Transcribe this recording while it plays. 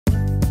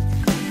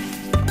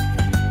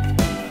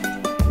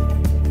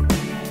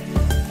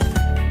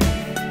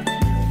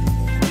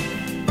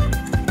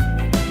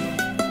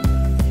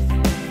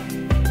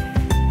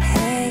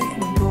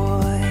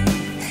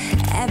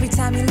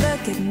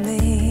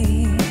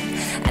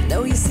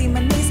see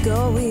my knees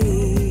go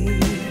weak,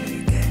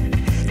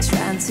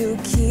 trying to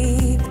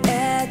keep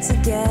it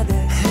together.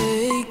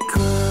 Hey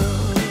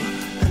girl,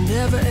 I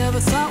never ever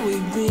thought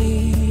we'd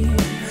meet,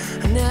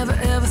 I never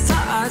ever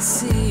thought I'd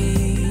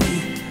see.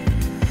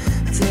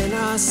 Then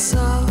I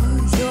saw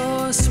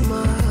your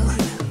smile.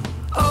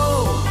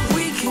 Oh,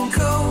 we can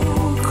go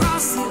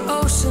across the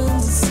oceans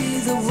and see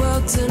the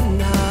world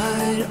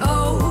tonight.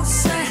 Oh,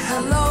 say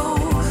hello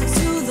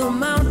to the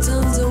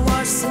mountains and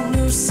watch the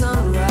new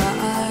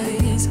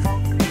sunrise.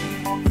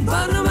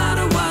 But no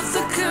matter what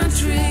the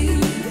country,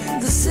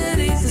 the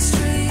city, the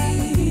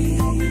street,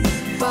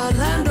 by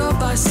land or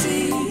by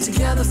sea,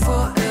 together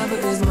forever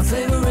is my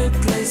favorite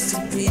place to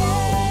be.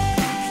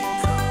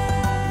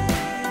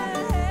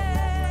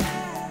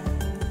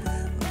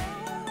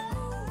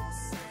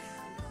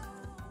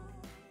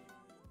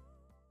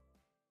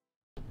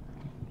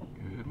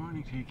 Good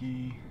morning,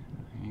 Tiki.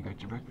 You got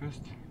your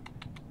breakfast?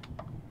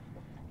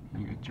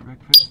 You got your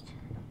breakfast?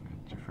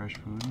 Got your fresh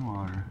food and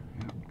water.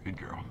 Yep, good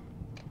girl.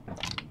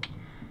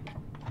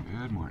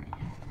 Good morning.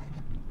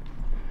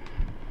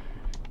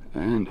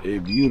 And a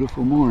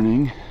beautiful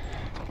morning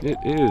it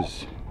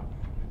is.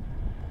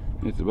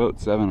 It's about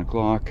 7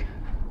 o'clock,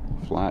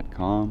 flat,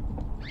 calm.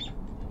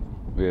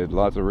 We had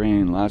lots of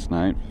rain last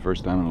night,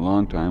 first time in a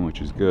long time, which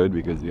is good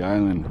because the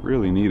island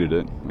really needed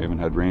it. We haven't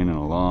had rain in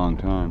a long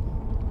time.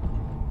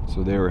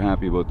 So they were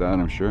happy about that,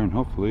 I'm sure, and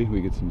hopefully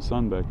we get some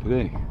sun back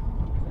today.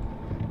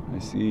 I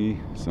see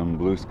some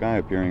blue sky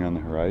appearing on the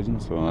horizon,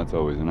 so that's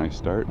always a nice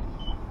start.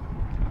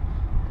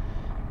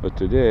 But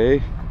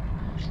today,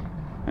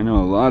 I know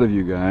a lot of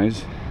you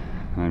guys,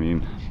 I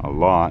mean a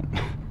lot,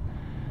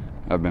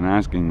 have been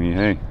asking me,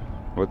 hey,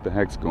 what the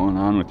heck's going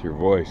on with your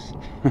voice?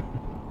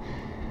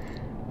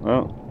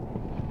 Well,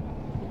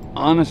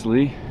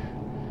 honestly,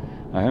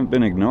 I haven't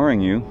been ignoring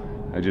you.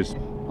 I just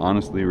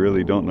honestly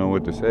really don't know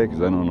what to say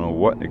because I don't know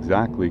what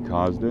exactly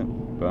caused it.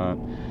 But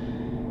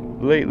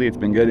lately it's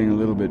been getting a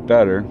little bit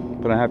better,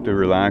 but I have to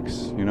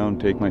relax, you know, and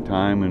take my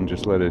time and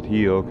just let it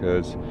heal,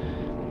 because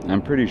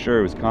I'm pretty sure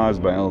it was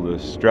caused by all the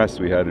stress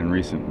we had in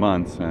recent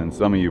months. And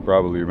some of you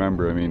probably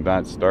remember, I mean,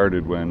 that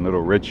started when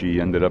little Richie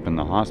ended up in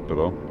the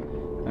hospital,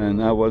 and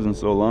that wasn't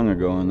so long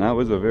ago, and that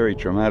was a very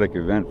traumatic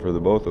event for the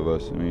both of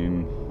us. I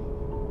mean,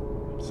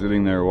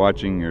 sitting there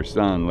watching your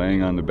son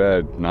laying on the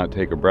bed not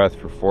take a breath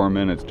for 4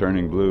 minutes,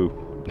 turning blue,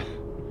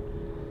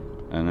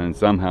 and then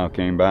somehow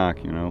came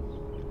back, you know.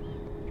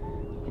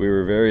 We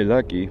were very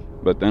lucky,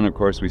 but then of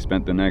course we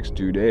spent the next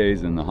 2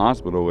 days in the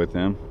hospital with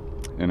him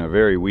in a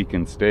very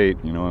weakened state,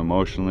 you know,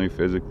 emotionally,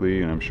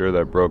 physically, and I'm sure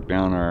that broke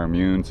down our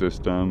immune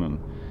system,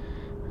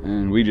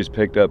 and we just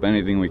picked up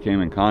anything we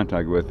came in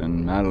contact with,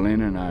 and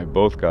Madalena and I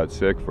both got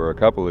sick for a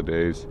couple of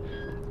days,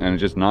 and it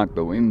just knocked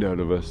the wind out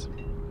of us.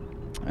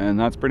 And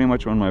that's pretty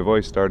much when my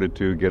voice started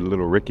to get a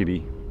little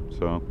rickety.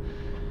 So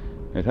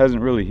it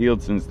hasn't really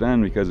healed since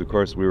then, because of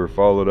course we were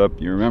followed up.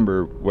 You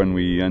remember when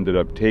we ended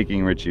up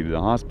taking Richie to the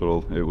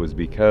hospital, it was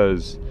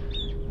because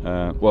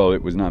well,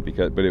 it was not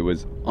because, but it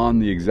was on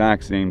the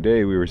exact same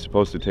day we were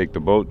supposed to take the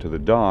boat to the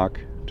dock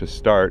to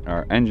start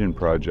our engine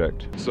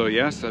project. So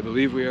yes, I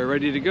believe we are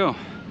ready to go,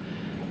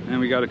 and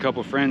we got a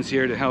couple friends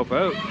here to help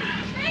out.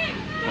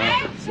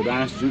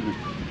 Sebastian,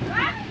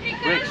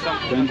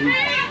 Benji.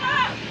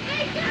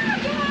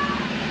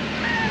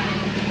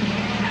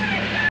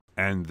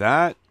 And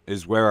that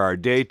is where our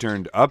day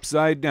turned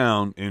upside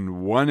down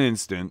in one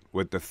instant,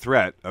 with the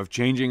threat of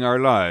changing our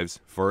lives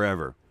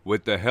forever.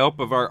 With the help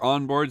of our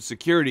onboard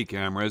security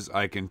cameras,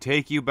 I can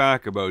take you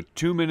back about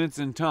 2 minutes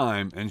in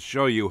time and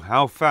show you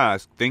how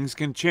fast things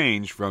can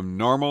change from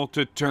normal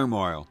to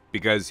turmoil.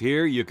 Because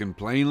here you can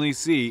plainly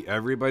see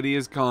everybody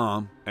is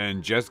calm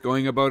and just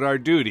going about our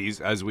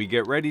duties as we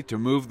get ready to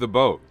move the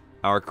boat.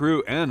 Our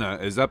crew Anna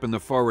is up in the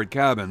forward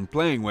cabin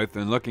playing with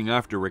and looking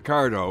after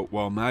Ricardo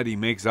while Maddie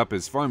makes up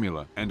his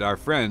formula. And our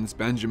friends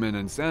Benjamin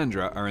and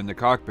Sandra are in the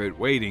cockpit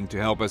waiting to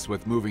help us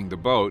with moving the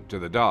boat to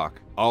the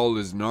dock. All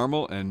is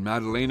normal, and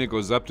Madalena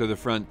goes up to the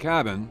front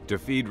cabin to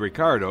feed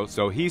Ricardo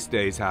so he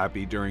stays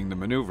happy during the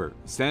maneuver.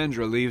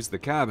 Sandra leaves the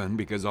cabin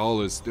because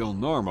all is still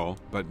normal,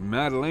 but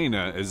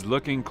Madalena is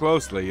looking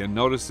closely and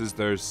notices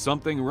there's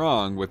something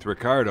wrong with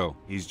Ricardo.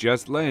 He's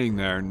just laying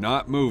there,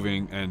 not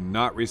moving and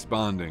not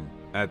responding.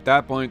 At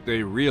that point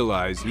they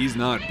realize he's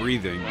not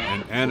breathing,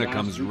 and Anna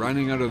comes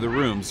running out of the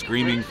room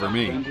screaming for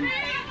me.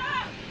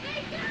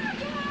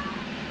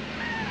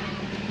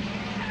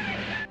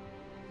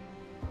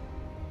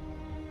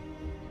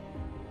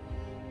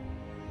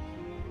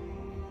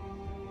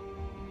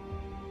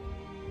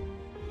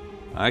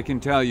 I can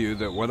tell you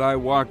that what I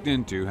walked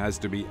into has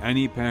to be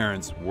any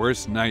parent's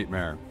worst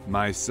nightmare.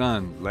 My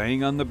son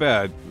laying on the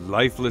bed,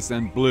 lifeless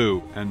and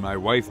blue, and my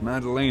wife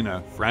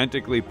Madalena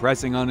frantically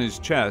pressing on his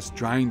chest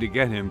trying to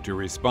get him to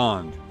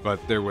respond. But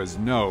there was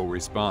no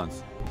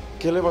response.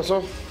 ¿Qué le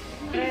pasó?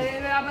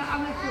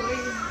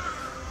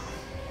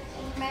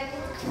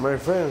 My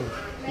friend,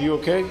 you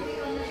okay?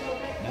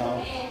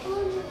 No.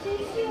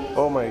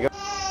 Oh my God.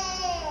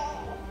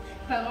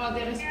 Parò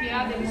di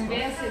respirare, di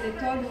muoversi, di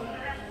togliere.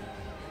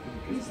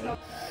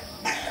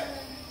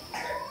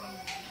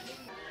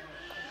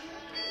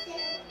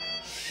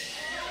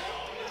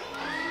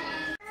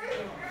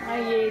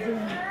 ele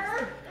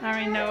are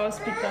in the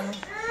hospital.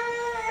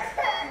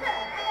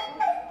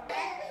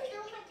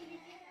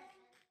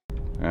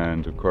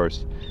 And of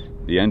course,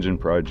 the engine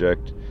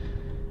project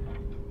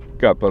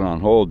got put on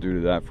hold due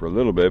to that for a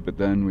little bit, but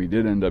then we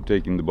did end up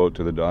taking the boat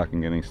to the dock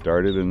and getting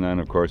started, and then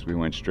of course we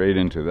went straight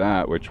into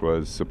that, which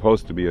was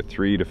supposed to be a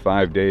 3 to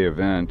 5 day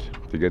event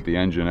to get the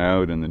engine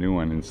out and the new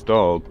one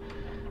installed.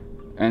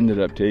 Ended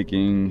up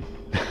taking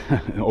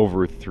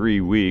over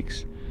 3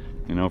 weeks,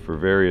 you know, for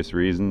various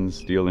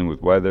reasons, dealing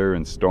with weather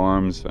and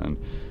storms and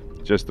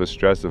just the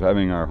stress of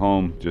having our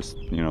home just,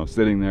 you know,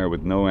 sitting there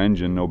with no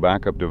engine, no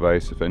backup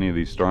device if any of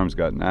these storms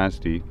got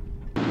nasty.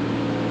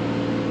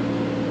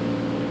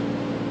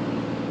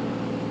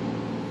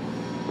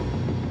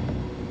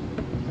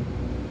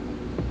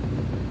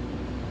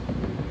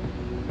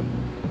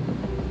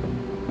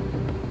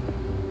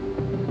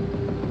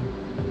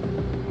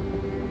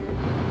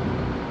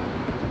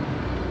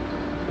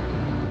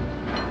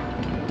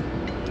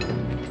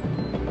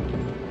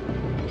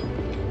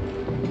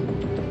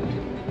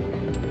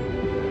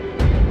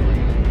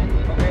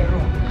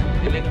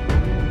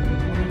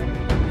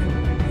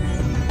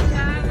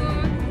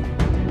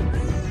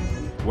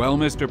 Well,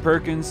 Mr.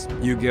 Perkins,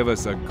 you give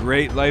us a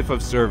great life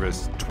of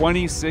service,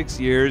 26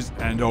 years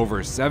and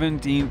over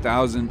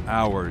 17,000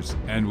 hours,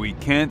 and we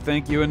can't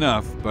thank you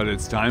enough, but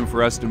it's time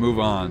for us to move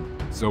on.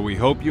 So we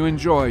hope you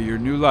enjoy your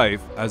new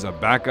life as a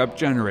backup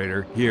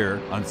generator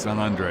here on San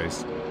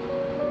Andres.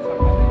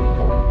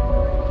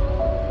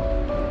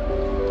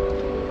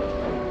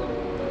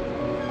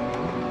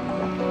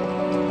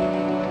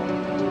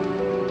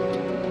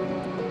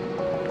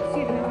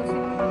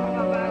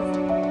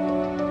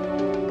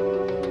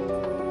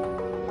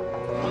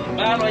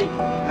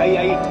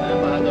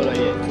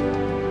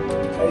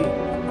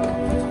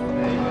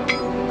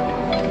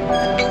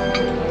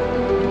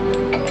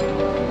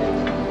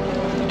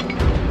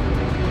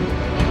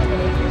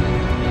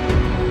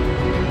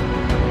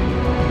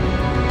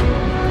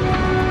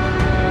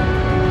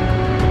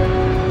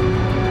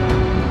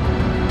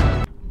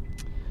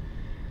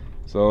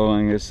 So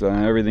I guess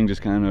everything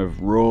just kind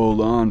of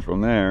rolled on from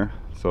there.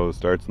 So it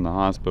starts in the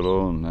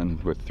hospital, and then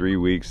with 3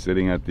 weeks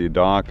sitting at the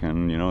dock,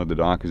 and you know, the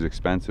dock is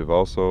expensive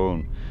also,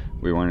 and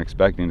we weren't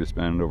expecting to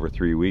spend over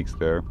 3 weeks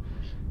there.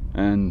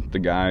 And the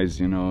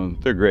guys, you know,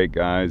 they're great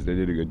guys, they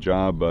did a good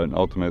job, but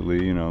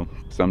ultimately, you know,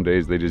 some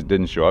days they just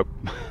didn't show up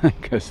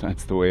because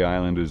that's the way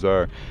islanders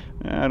are.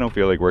 I don't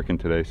feel like working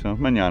today, so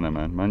mañana,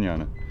 man,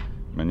 mañana.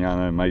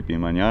 Mañana,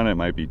 it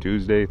might be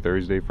Tuesday,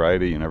 Thursday,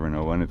 Friday, you never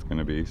know when it's going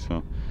to be.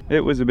 So it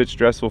was a bit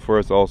stressful for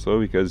us also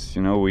because,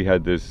 you know, we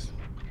had this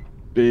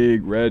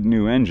big red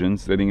new engine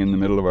sitting in the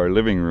middle of our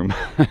living room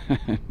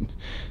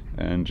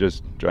and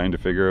just trying to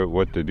figure out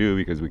what to do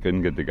because we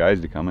couldn't get the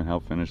guys to come and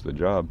help finish the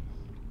job.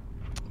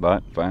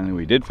 But finally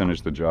we did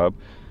finish the job,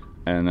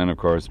 and then of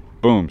course,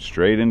 boom,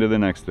 straight into the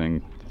next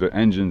thing. The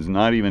engine's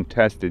not even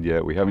tested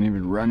yet, we haven't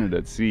even run it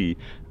at sea,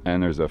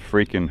 and there's a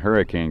freaking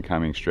hurricane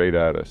coming straight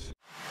at us.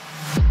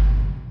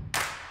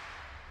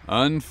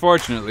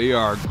 Unfortunately,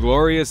 our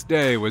glorious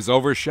day was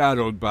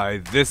overshadowed by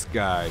this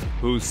guy,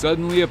 who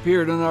suddenly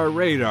appeared on our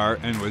radar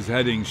and was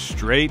heading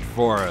straight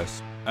for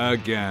us,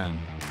 again.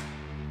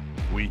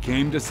 We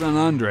came to San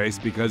Andres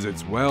because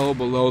it's well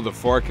below the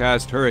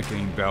forecast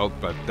hurricane belt,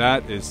 but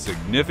that is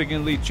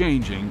significantly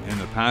changing in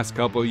the past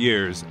couple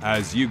years,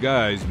 as you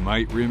guys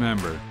might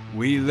remember.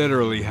 We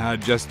literally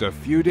had just a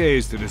few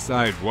days to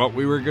decide what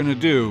we were going to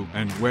do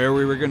and where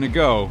we were going to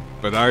go,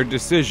 but our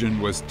decision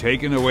was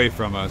taken away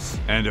from us.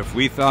 And if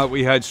we thought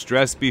we had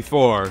stress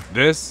before,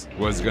 this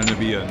was going to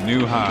be a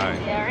new high.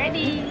 Yeah,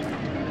 ready.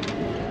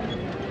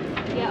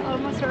 Yeah,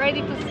 almost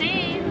ready to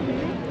sail.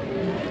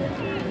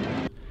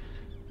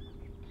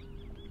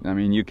 I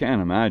mean, you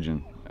can't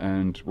imagine.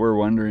 And we're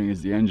wondering,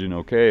 is the engine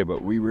okay?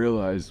 But we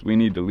realized we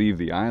need to leave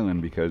the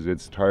island because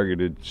it's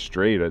targeted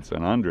straight at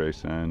San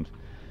Andres, and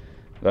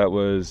that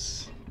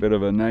was a bit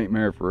of a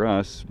nightmare for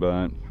us,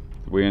 but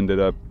we ended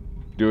up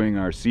doing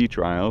our sea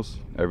trials.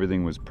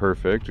 Everything was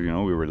perfect, you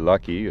know, we were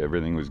lucky,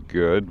 everything was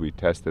good. We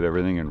tested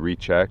everything and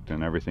rechecked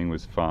and everything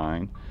was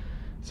fine.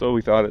 So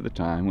we thought at the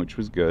time, which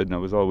was good, and that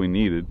was all we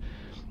needed.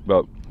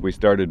 But we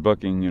started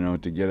booking, you know,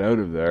 to get out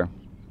of there.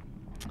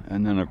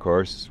 And then of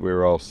course we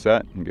were all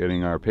set and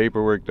getting our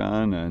paperwork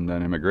done, and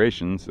then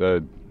immigration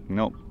said,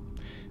 nope,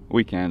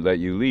 we can't let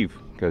you leave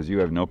because you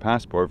have no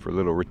passport for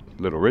little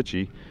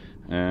Richie,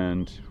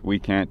 and we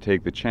can't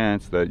take the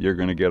chance that you're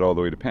going to get all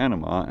the way to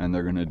Panama and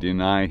they're going to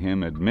deny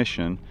him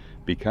admission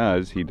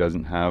because he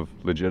doesn't have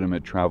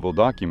legitimate travel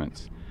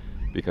documents,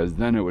 because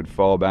then it would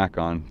fall back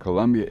on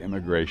Colombia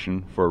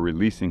immigration for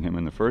releasing him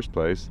in the first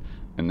place,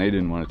 and they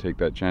didn't want to take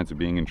that chance of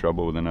being in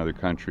trouble with another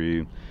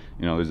country.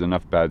 You know, there's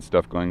enough bad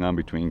stuff going on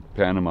between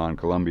Panama and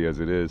Colombia as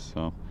it is,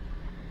 so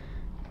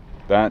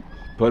that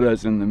put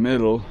us in the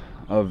middle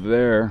of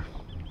their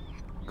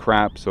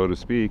crap, so to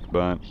speak.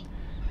 But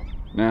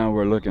Now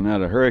we're looking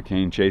at a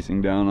hurricane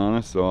chasing down on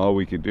us, so all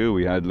we could do,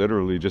 we had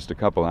literally just a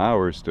couple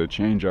hours to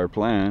change our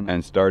plan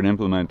and start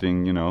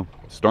implementing, you know,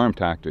 storm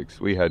tactics.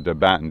 We had to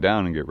batten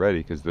down and get ready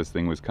because this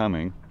thing was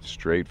coming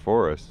straight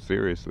for us,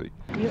 seriously.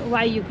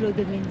 Why you close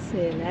the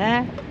mainsail,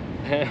 eh?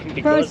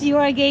 Because, you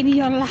are gaining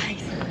your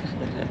life.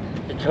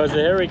 because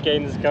the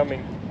hurricane is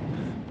coming.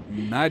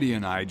 Maddie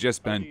and I just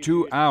spent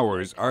 2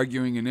 hours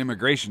arguing in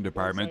immigration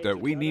department that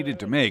we needed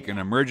to make an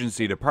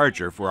emergency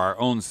departure for our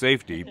own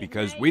safety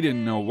because we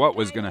didn't know what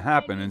was going to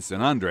happen in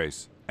San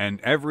Andres. And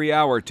every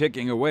hour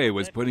ticking away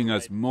was putting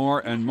us more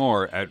and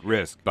more at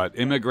risk. But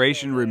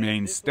immigration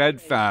remained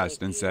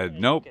steadfast and said,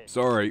 nope,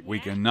 sorry, we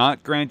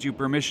cannot grant you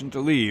permission to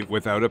leave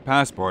without a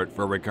passport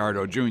for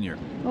Ricardo Jr.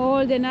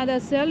 Old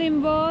another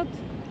sailing boat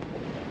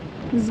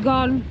is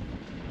gone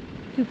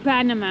to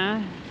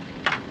Panama.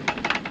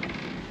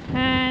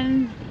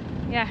 And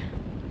yeah,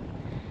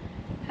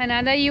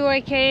 another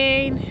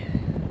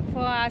hurricane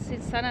for us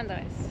in San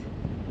Andres.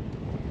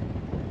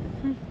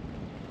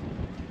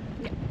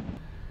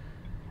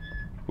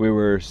 We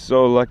were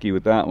so lucky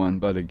with that one,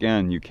 but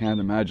again, you can't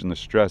imagine the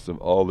stress of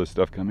all this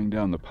stuff coming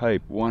down the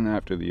pipe, one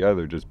after the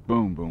other, just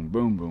boom, boom,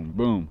 boom, boom,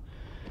 boom.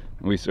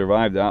 We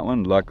survived that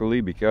one,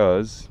 luckily,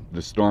 because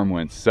the storm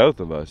went south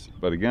of us.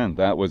 But again,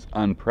 that was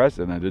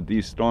unprecedented.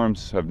 These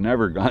storms have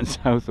never gone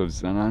south of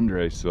San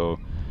Andres, so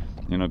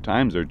you know,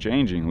 times are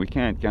changing. We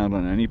can't count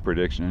on any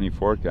prediction, any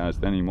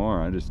forecast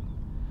anymore. I just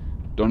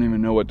don't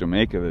even know what to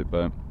make of it,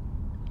 but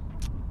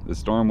the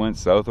storm went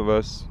south of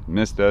us,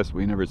 missed us.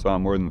 We never saw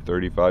more than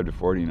 35 to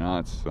 40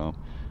 knots, so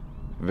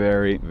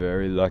very,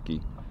 very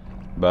lucky.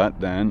 But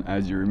then,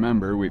 as you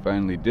remember, we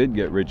finally did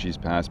get Richie's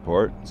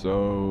passport,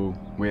 so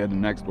we had the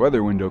next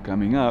weather window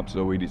coming up,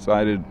 so we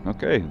decided,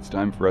 okay, it's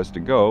time for us to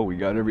go. We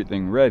got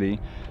everything ready.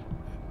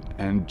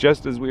 And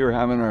just as we were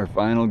having our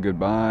final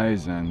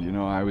goodbyes, and you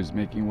know, I was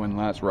making one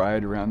last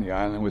ride around the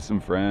island with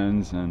some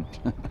friends, and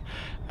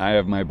I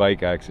have my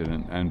bike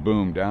accident, and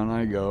boom, down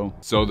I go.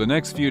 So the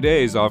next few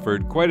days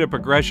offered quite a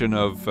progression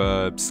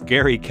of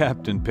scary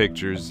captain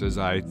pictures as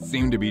I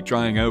seemed to be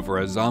trying out for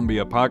a zombie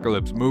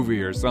apocalypse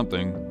movie or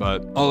something,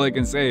 but all I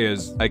can say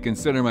is I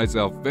consider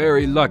myself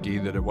very lucky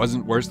that it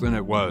wasn't worse than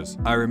it was.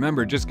 I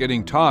remember just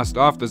getting tossed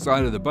off the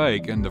side of the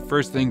bike, and the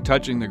first thing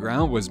touching the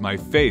ground was my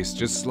face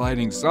just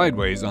sliding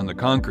sideways on the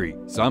concrete.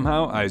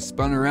 Somehow I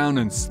spun around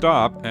and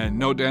stopped, and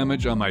no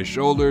damage on my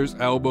shoulders,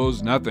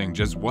 elbows, nothing,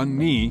 just one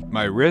knee,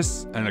 my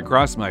wrists, and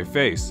across my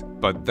face.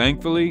 But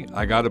thankfully,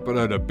 I gotta put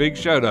out a big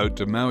shout out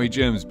to Maui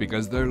Gyms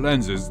because their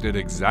lenses did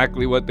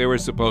exactly what they were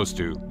supposed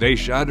to. They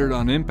shattered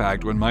on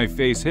impact when my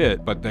face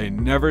hit, but they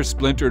never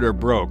splintered or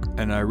broke,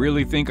 and I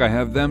really think I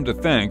have them to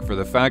thank for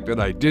the fact that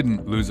I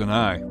didn't lose an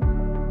eye.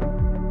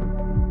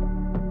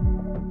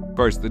 Of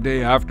course, the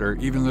day after,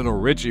 even little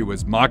Richie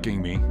was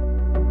mocking me.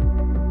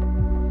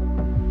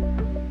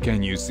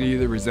 Can you see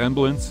the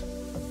resemblance?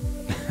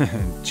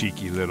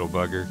 Cheeky little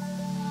bugger.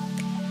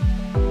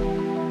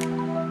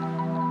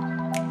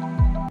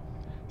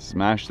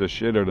 Smashed the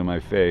shit out of my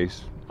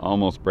face,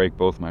 almost break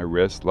both my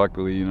wrists.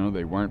 Luckily, you know,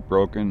 they weren't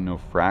broken, no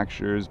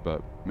fractures,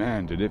 but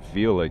man, did it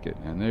feel like it.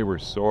 And they were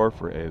sore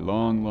for a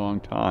long, long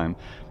time,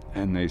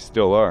 and they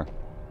still are.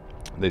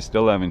 They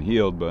still haven't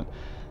healed, but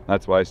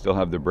that's why I still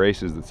have the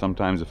braces, that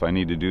sometimes if I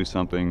need to do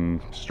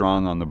something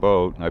strong on the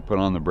boat, I put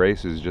on the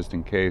braces just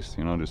in case,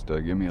 you know, just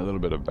to give me a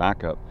little bit of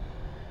backup.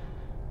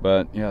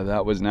 But yeah,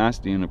 that was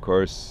nasty. And of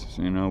course,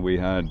 you know, we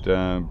had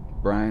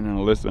Brian and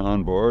Alyssa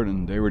on board,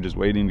 and they were just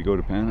waiting to go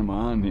to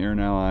Panama, and here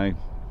now I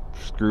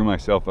screw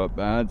myself up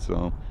bad.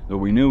 So though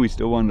we knew we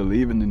still wanted to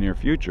leave in the near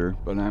future,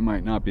 but I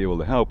might not be able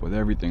to help with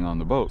everything on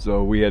the boat.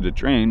 So we had to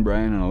train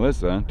Brian and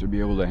Alyssa to be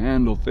able to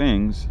handle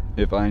things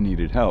if I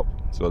needed help,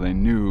 so they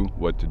knew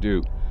what to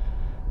do.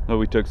 So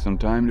we took some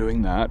time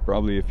doing that,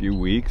 probably a few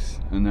weeks,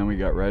 and then we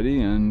got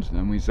ready, and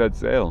then we set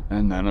sail.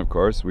 And then of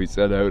course we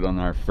set out on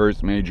our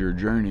first major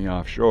journey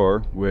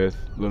offshore with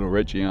little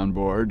Richie on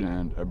board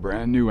and a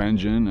brand new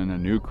engine and a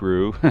new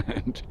crew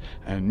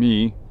and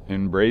me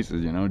in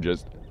braces, you know,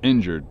 just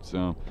injured.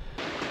 So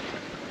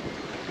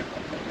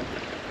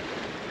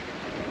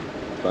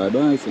bye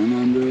bye San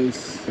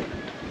Andres,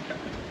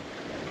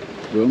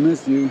 we'll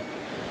miss you.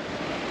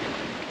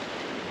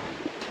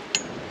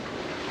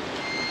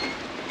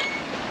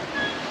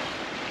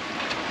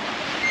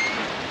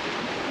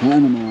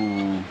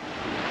 Panama.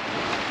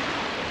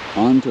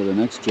 On to the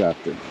next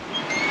chapter.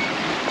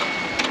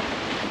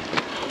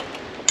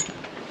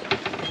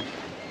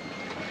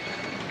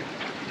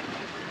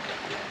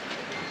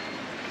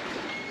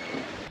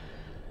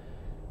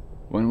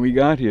 When we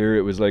got here,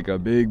 it was like a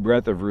big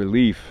breath of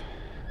relief.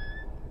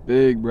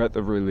 Big breath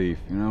of relief.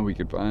 You know, we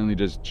could finally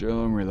just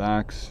chill and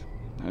relax.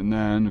 And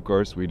then, of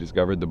course, we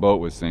discovered the boat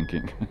was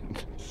sinking.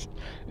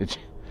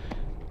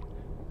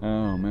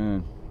 Oh,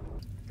 man.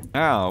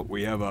 Now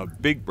we have a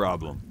big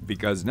problem,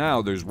 because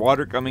now there's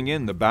water coming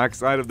in the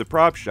backside of the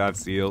prop shaft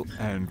seal,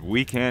 and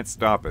we can't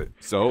stop it.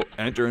 So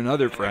enter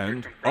another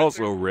friend,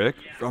 also Rick,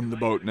 from the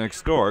boat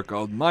next door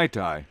called Mai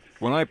Tai.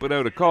 when I put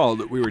out a call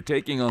that we were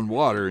taking on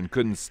water and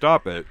couldn't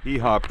stop it, he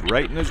hopped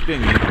right in his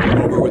dinghy and came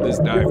over with his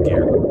dive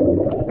gear.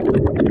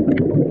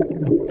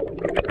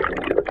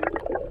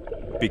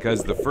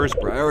 Because the first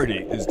priority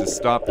is to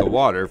stop the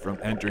water from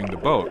entering the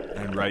boat,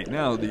 and right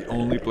now the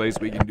only place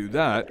we can do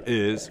that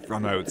is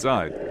from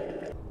outside.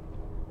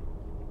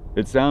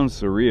 It sounds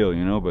surreal,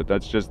 you know, but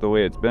that's just the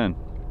way it's been.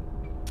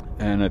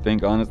 And I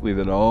think honestly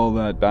that all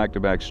that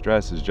back-to-back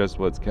stress is just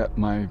what's kept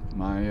my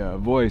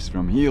voice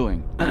from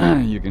healing.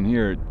 You can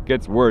hear it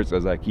gets worse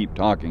as I keep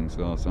talking,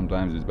 so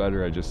sometimes it's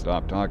better I just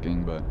stop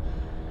talking, but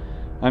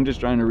I'm just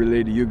trying to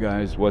relay to you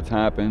guys what's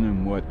happened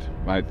and what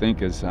I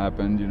think has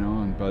happened, you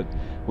know. But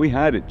we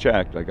had it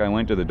checked. Like, I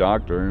went to the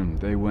doctor and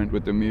they went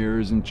with the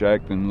mirrors and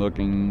checked and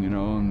looking, you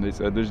know, and they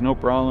said there's no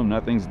problem,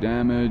 nothing's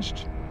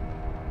damaged.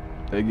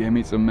 They gave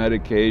me some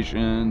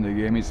medication, they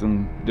gave me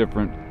some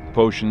different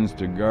potions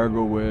to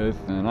gargle with,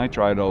 and I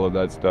tried all of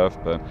that stuff,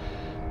 but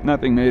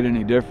nothing made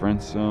any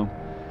difference. So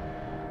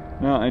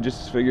no, I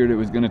just figured it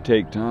was going to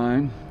take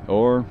time,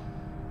 or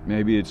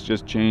maybe it's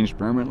just changed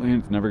permanently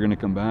and it's never going to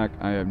come back.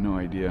 I have no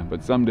idea.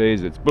 But some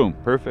days it's boom,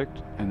 perfect,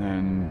 and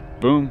then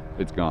boom,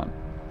 it's gone.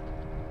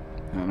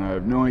 And I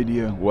have no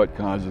idea what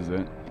causes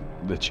it.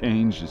 The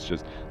change is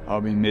just,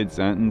 I'll be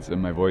mid-sentence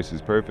and my voice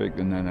is perfect,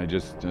 and then I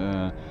just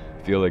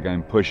feel like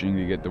I'm pushing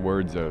to get the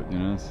words out, you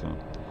know, so.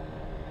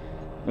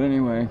 But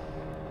anyway,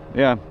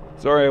 yeah,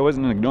 sorry I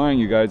wasn't ignoring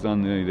you guys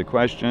on the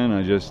question.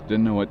 I just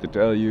didn't know what to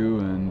tell you,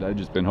 and I've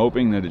just been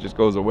hoping that it just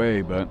goes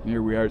away, but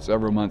here we are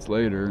several months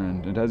later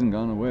and it hasn't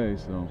gone away,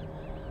 so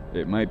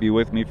it might be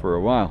with me for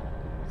a while.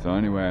 So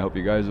anyway, I hope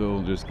you guys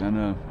will just kind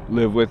of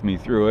live with me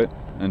through it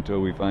until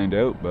we find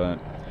out, but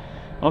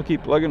I'll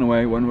keep plugging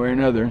away one way or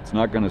another. It's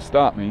not going to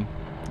stop me.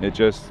 It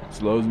just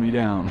slows me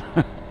down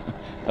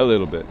a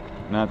little bit,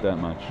 not that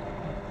much.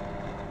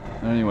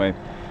 Anyway,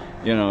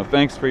 you know,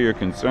 thanks for your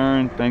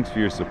concern, thanks for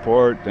your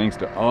support, thanks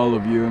to all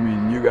of you. I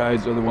mean, you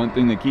guys are the one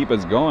thing that keep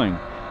us going.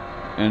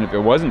 And if it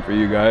wasn't for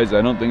you guys,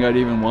 I don't think I'd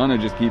even want to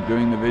just keep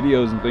doing the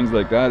videos and things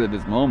like that at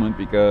this moment,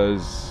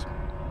 because,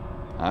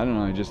 I don't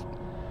know, I just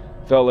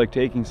felt like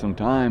taking some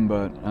time,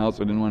 but I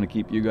also didn't want to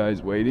keep you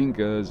guys waiting,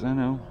 because, I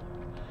know,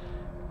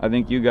 I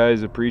think you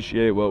guys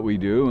appreciate what we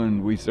do,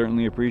 and we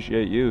certainly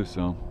appreciate you,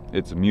 so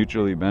it's a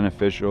mutually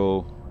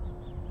beneficial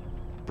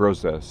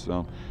process.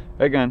 So,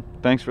 again,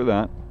 thanks for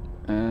that.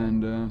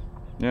 And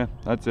yeah,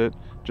 that's it.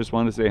 Just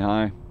wanted to say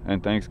hi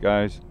and thanks,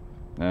 guys,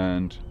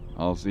 and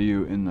I'll see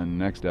you in the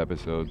next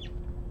episode.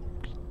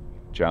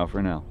 Ciao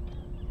for now.